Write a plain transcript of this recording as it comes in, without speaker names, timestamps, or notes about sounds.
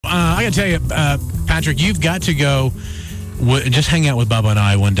I got to tell you, Patrick, you've got to go just hang out with Bubba and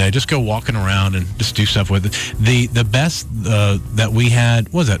I one day. Just go walking around and just do stuff with it. The best that we had,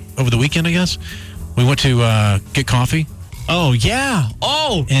 what was that, over the weekend, I guess? We went to get coffee. Oh, yeah.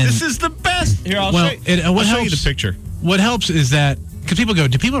 Oh, and this is the best. Here, I'll show you the picture. What helps is that, because people go,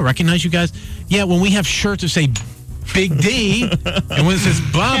 do people recognize you guys? Yeah, when we have shirts that say Big D, and when it says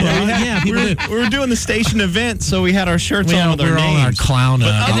Bubba, people do. We were doing the station event, so we had our shirts on with our names. All on our clown.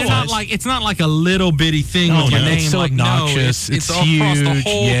 And they're not like, it's not like a little bitty thing with your name. It's so obnoxious. It's huge. across the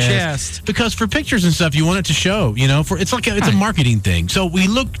whole chest. Because for pictures and stuff, you want it to show. It's a marketing thing. So we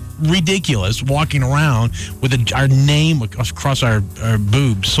look ridiculous walking around with our name across our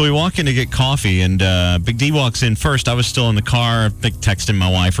boobs. So we walk in to get coffee, and Big D walks in first. I was still in the car, texting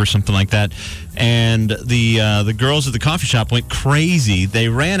my wife or something like that. And the girls at the coffee shop went crazy. They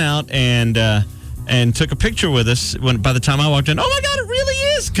ran out and took a picture with us. By the time I walked in, oh my God, it really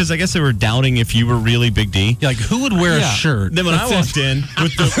is! Because I guess they were doubting if you were really Big D. Yeah, like, who would wear a shirt? Then when I walked in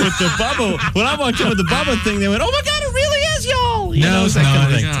with the Bubba, when I walked in with the Bubba thing, they went, oh my God, it really is, y'all! No, it's not.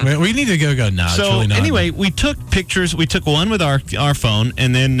 Kind of we need to go. No, so it's really not. Anyway, we took pictures. We took one with our phone,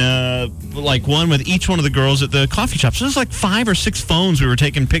 and then one with each one of the girls at the coffee shop. So there's like 5 or 6 phones we were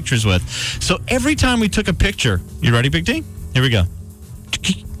taking pictures with. So every time we took a picture, you ready, Big D? Here we go.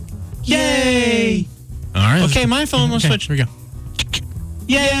 Yay! All right. Okay, my phone will switch. Here we go.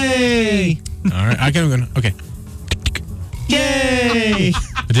 Yay! All right, I can go. Okay. Yay!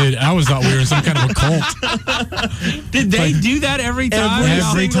 Dude, I always thought we were in some kind of a cult. Did they do that every time?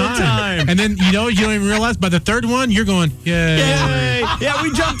 Every time. And then, you don't even realize, by the third one, you're going, yay. Yay! Yeah,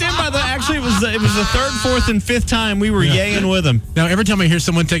 we jumped in actually, it was the third, fourth, and fifth time we were yaying with them. Now, every time I hear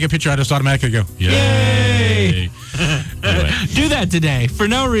someone take a picture, I just automatically go, yay. Anyway. Do that today for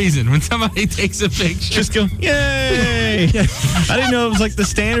no reason. When somebody takes a picture, just go, yay. I didn't know it was like the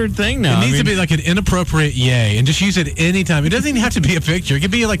standard thing now. It needs to be like an inappropriate yay, and just use it anytime. It doesn't even have to be a picture. It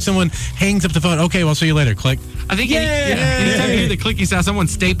could be like someone hangs up the phone. Okay, well, see you later. Click. I think anytime you hear the clicky sound, someone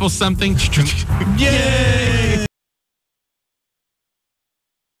staples something. Yay!